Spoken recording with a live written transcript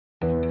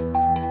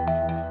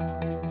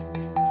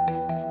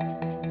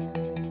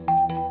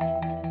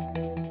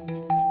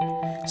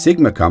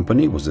Sigma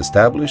Company was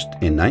established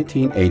in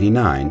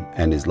 1989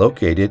 and is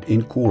located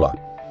in Kula.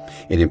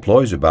 It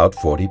employs about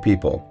 40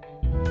 people.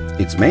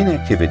 Its main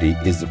activity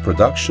is the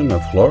production of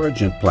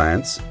Hlorogen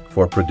plants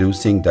for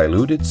producing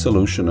diluted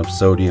solution of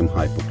sodium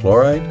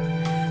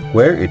hypochlorite,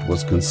 where it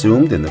was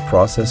consumed in the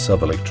process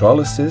of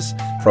electrolysis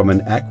from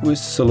an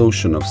aqueous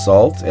solution of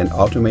salt and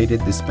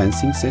automated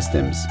dispensing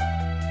systems.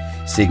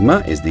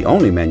 Sigma is the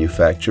only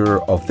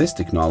manufacturer of this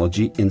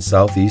technology in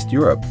Southeast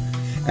Europe,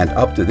 and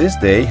up to this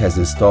day has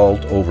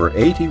installed over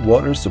 80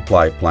 water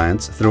supply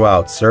plants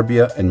throughout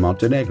Serbia and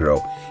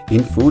Montenegro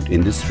in food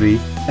industry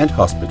and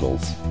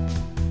hospitals.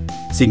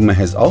 Sigma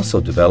has also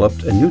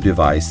developed a new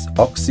device,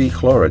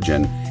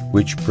 Hlorogen,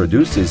 which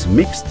produces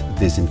mixed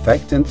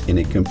disinfectant in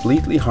a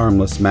completely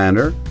harmless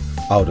manner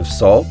out of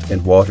salt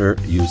and water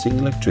using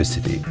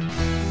electricity.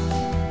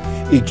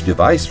 Each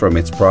device from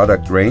its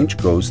product range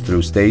goes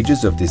through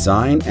stages of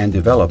design and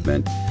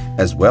development,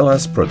 as well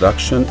as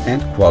production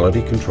and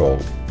quality control.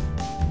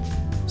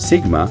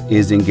 Sigma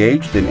is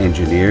engaged in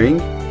engineering,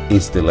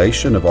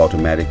 installation of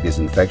automatic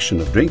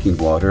disinfection of drinking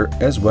water,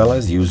 as well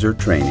as user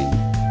training.